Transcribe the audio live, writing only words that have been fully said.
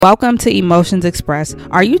Welcome to Emotions Express.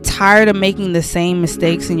 Are you tired of making the same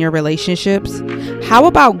mistakes in your relationships? How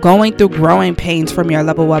about going through growing pains from your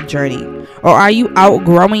level up journey? Or are you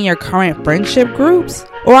outgrowing your current friendship groups?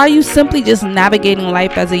 Or are you simply just navigating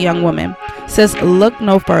life as a young woman? Sis, look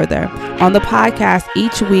no further. On the podcast,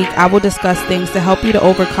 each week I will discuss things to help you to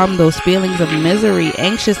overcome those feelings of misery,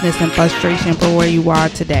 anxiousness, and frustration for where you are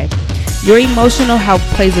today. Your emotional health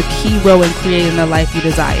plays a key role in creating the life you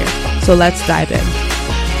desire. So let's dive in.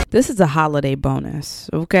 This is a holiday bonus,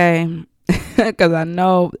 okay? Because I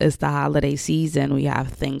know it's the holiday season. We have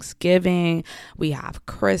Thanksgiving. We have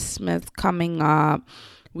Christmas coming up.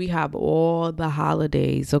 We have all the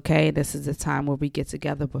holidays, okay? This is the time where we get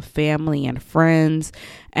together with family and friends.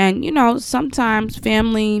 And, sometimes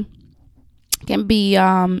family can be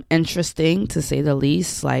interesting, to say the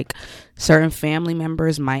least. Like, certain family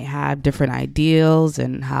members might have different ideals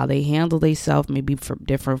and how they handle themselves, maybe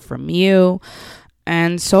different from you.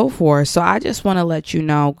 And so forth. So I just want to let you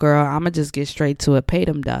know, girl, I'm going to just get straight to it. Pay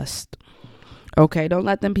them dust. Okay, don't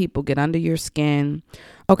let them people get under your skin.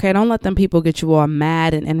 Okay, don't let them people get you all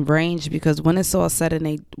mad and enraged, because when it's all said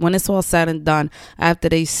and done, after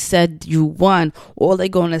they said you won, all they're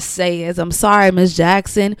going to say is, "I'm sorry, Miss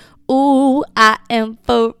Jackson. Ooh, I am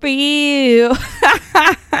for real."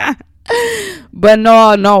 But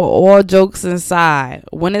no, all jokes aside,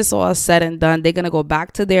 when it's all said and done, they're going to go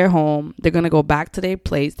back to their home. They're going to go back to their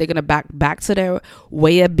place. They're going to back to their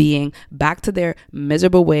way of being, back to their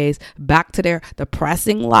miserable ways, back to their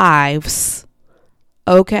depressing lives.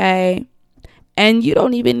 Okay? And you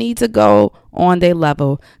don't even need to go on their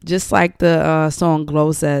level. Just like the song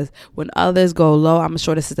Glow says, when others go low, I'm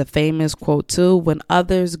sure this is a famous quote too. When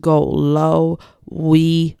others go low,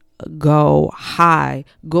 we go high.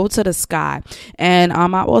 Go to the sky. And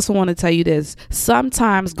I also want to tell you this.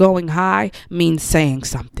 Sometimes going high means saying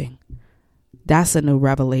something. That's a new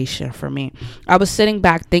revelation for me. I was sitting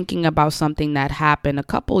back thinking about something that happened a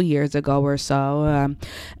couple years ago or so.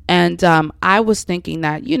 And I was thinking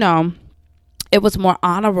that, it was more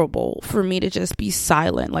honorable for me to just be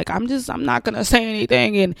silent. Like, I'm not going to say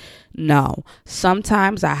anything. And no,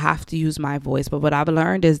 sometimes I have to use my voice. But what I've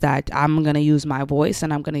learned is that I'm going to use my voice,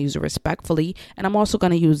 and I'm going to use it respectfully. And I'm also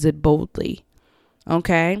going to use it boldly.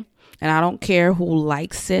 Okay? And I don't care who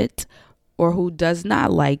likes it or who does not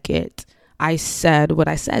like it. I said what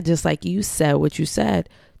I said, just like you said what you said.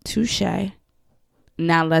 Touche.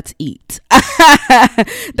 Now let's eat.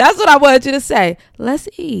 That's what I wanted you to say. Let's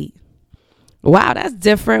eat. Wow, that's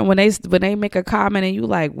different when they make a comment and you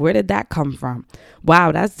like, where did that come from?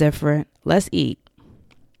 Wow, that's different. Let's eat.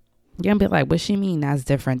 You're going to be like, what she mean that's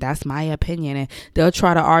different? That's my opinion. And they'll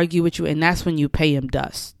try to argue with you, and that's when you pay them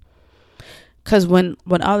dust. Because when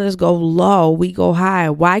others go low, we go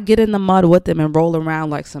high. Why get in the mud with them and roll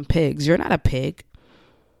around like some pigs? You're not a pig.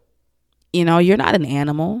 You're not an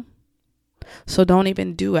animal. So don't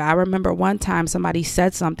even do it. I remember one time somebody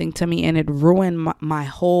said something to me and it ruined my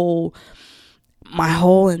whole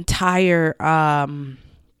entire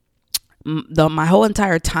my whole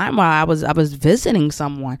entire time while I was visiting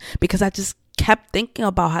someone, because I just kept thinking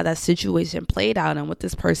about how that situation played out and what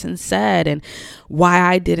this person said and why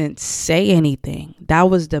I didn't say anything. That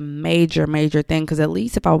was the major thing, because at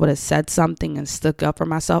least if I would have said something and stuck up for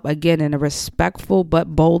myself, again, in a respectful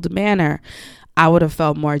but bold manner, I would have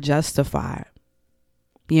felt more justified.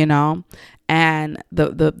 And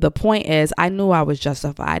the point is, I knew I was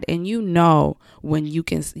justified. And when you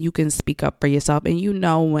can speak up for yourself,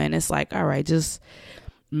 and when it's like, all right, just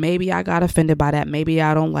maybe I got offended by that. Maybe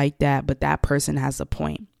I don't like that, but that person has a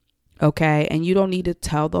point. Okay. And you don't need to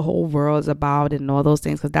tell the whole world about it and all those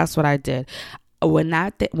things, because that's what I did. When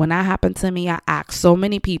that happened to me, I asked so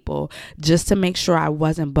many people just to make sure I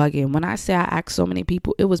wasn't bugging. When I say I asked so many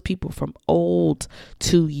people, it was people from old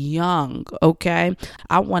to young. Okay.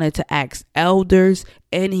 I wanted to ask elders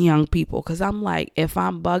and young people, because I'm like, if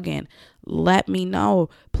I'm bugging, let me know,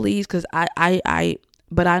 please. Because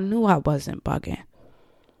but I knew I wasn't bugging.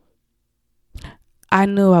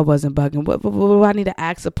 What do I need to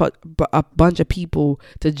ask a bunch of people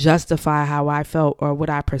to justify how I felt or what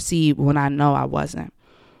I perceived when I know I wasn't?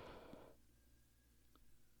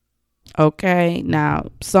 Okay, now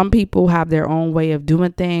some people have their own way of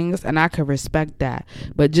doing things, and I can respect that.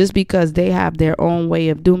 But just because they have their own way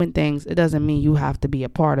of doing things, it doesn't mean you have to be a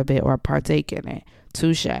part of it or partake in it.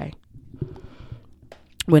 Touche.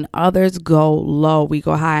 When others go low, we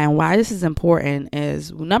go high. And why this is important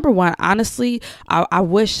is, number one, honestly, I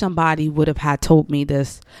wish somebody would have had told me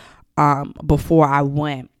this before I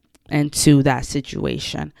went into that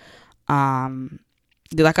situation.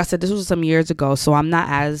 Like I said, this was some years ago, so I'm not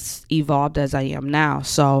as evolved as I am now.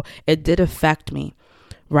 So it did affect me,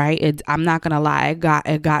 right? I'm not gonna lie,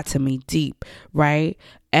 it got to me deep, right?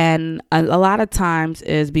 And a lot of times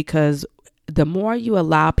is because the more you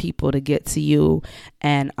allow people to get to you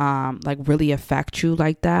and like really affect you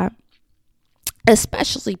like that,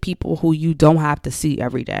 especially people who you don't have to see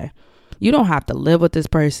every day. You don't have to live with this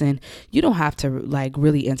person. You don't have to like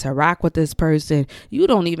really interact with this person. You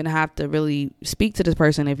don't even have to really speak to this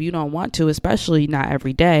person if you don't want to, especially not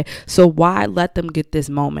every day. So why let them get this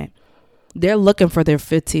moment? They're looking for their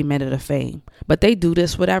 15 minutes of fame, but they do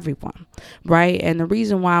this with everyone, right? And the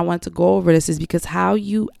reason why I want to go over this is because how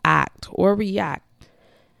you act or react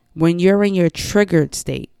when you're in your triggered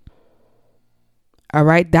state, all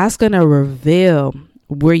right, that's going to reveal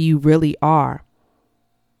where you really are,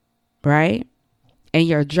 right? And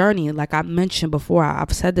your journey, like I mentioned before,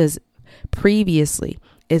 I've said this previously,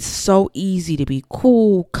 it's so easy to be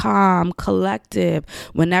cool, calm, collective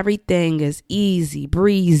when everything is easy,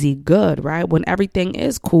 breezy, good, right? When everything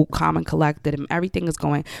is cool, calm, and collected and everything is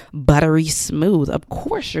going buttery smooth. Of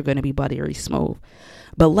course you're going to be buttery smooth.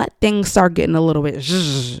 But let things start getting a little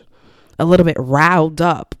bit riled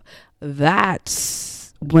up.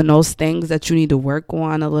 That's when those things that you need to work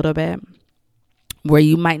on a little bit, where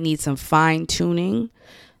you might need some fine tuning,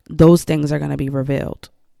 those things are going to be revealed.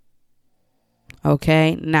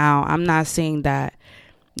 Okay. Now, I'm not saying that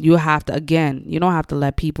you have to, again, you don't have to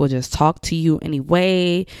let people just talk to you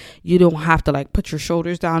anyway. You don't have to like put your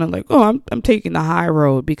shoulders down and like, oh, I'm taking the high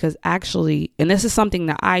road, because actually, and this is something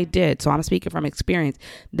that I did, so I'm speaking from experience,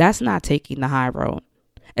 that's not taking the high road.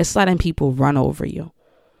 It's letting people run over you.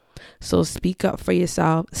 So speak up for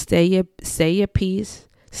yourself, say your piece,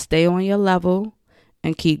 stay on your level,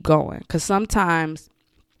 and keep going. Because sometimes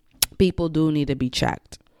people do need to be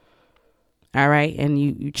checked. All right. And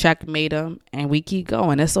you checkmate them and we keep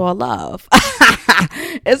going. It's all love.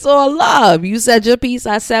 It's all love. You said your piece,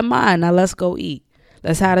 I said mine. Now let's go eat.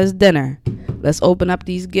 Let's have this dinner. Let's open up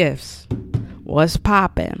these gifts. What's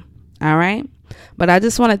popping? All right. But I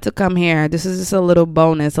just wanted to come here. This is just a little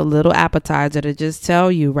bonus, a little appetizer to just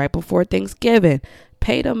tell you right before Thanksgiving,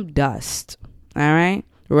 pay them dust. All right.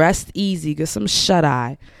 Rest easy. Get some shut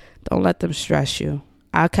eye. Don't let them stress you.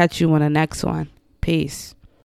 I'll catch you on the next one. Peace.